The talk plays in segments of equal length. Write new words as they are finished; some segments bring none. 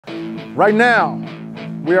Right now,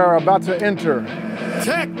 we are about to enter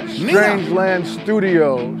Strangeland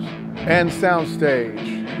Studios and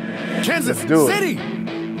Soundstage. Kansas City!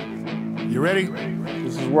 You ready?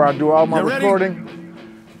 This is where I do all my recording.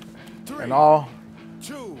 And all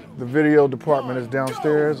the video department is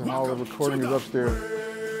downstairs and all the recording is upstairs.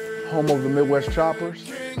 Home of the Midwest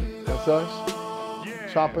Choppers. That's us.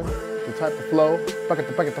 Chopping, the type of flow.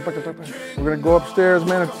 We're gonna go upstairs,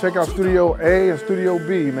 man, and check out Studio A and Studio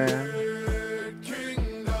B, man.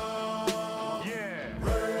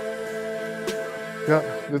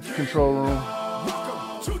 Yep, this is the control room. You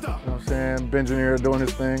know what I'm saying? Benjineer doing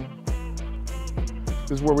his thing.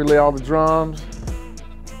 This is where we lay all the drums.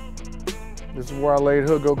 This is where I laid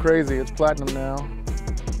Hood Go Crazy. It's platinum now.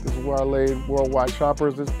 This is where I laid Worldwide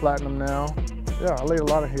Choppers. It's platinum now. Yeah, I laid a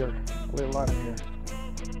lot of here. I laid a lot in here.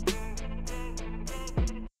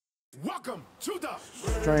 Welcome to the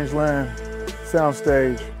Strangeland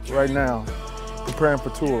Soundstage right now. Preparing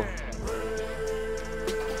for tour.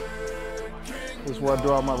 This is where I do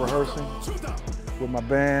all my rehearsing with my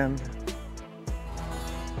band.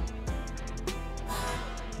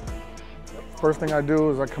 First thing I do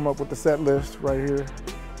is I come up with the set list right here.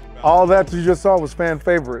 All that you just saw was fan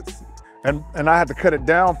favorites. And I had to cut it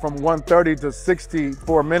down from 130 to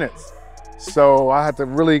 64 minutes. So I had to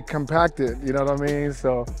really compact it, you know what I mean?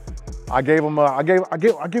 So I gave them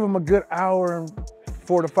a good hour and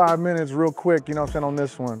 4 to 5 minutes real quick, you know what I'm saying, on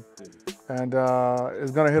this one. And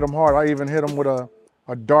it's gonna hit them hard. I even hit them with a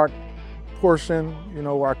dark portion, you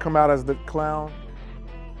know, where I come out as the clown.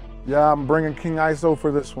 Yeah, I'm bringing King ISO for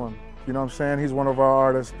this one. You know what I'm saying? He's one of our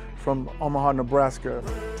artists from Omaha, Nebraska.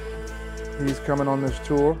 He's coming on this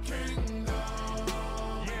tour.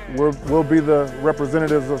 We'll be the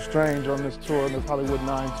representatives of Strange on this tour, this Hollywood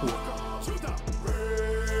N9ne tour.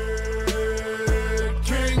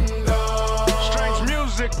 Strange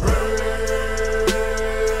music.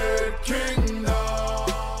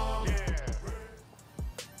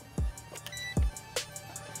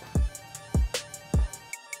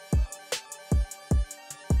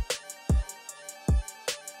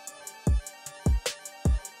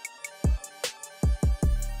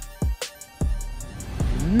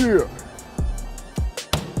 Yeah.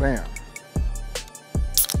 Bam.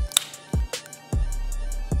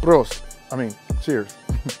 Prost. I mean, cheers.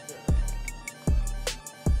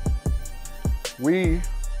 We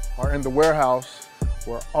are in the warehouse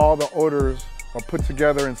where all the orders are put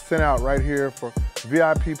together and sent out right here for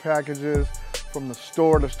VIP packages from the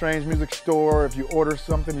store, the Strange Music store. If you order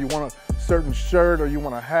something, you want a certain shirt or you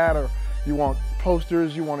want a hat or you want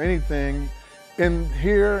posters, you want anything in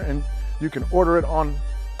here, and you can order it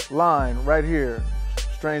online right here,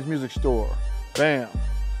 Strange Music Store. Bam.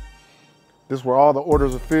 This is where all the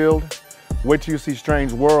orders are filled. Wait till you see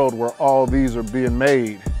Strange World where all these are being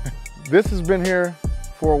made. This has been here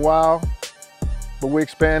for a while, but we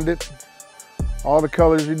expanded. All the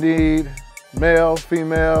colors you need, male,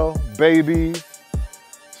 female, babies.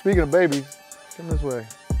 Speaking of babies, come this way.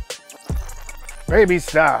 Baby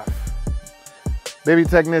stuff. Baby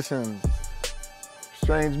technicians.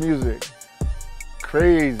 Strange music.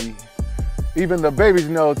 Crazy. Even the babies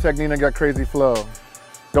know N9ne got crazy flow.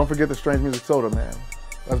 Don't forget the Strange Music soda, man.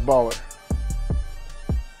 That's baller.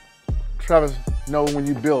 Travis know when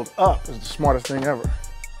you build up is the smartest thing ever.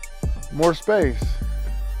 More space.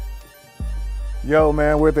 Yo,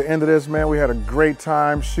 man, we're at the end of this, man. We had a great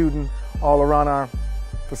time shooting all around our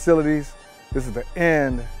facilities. This is the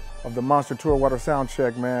end of the Monster Tour Water Sound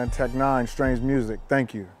Check, man. N9ne, Strange Music.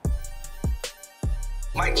 Thank you.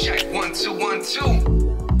 Mic check, 1, 2, 1,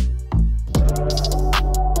 2.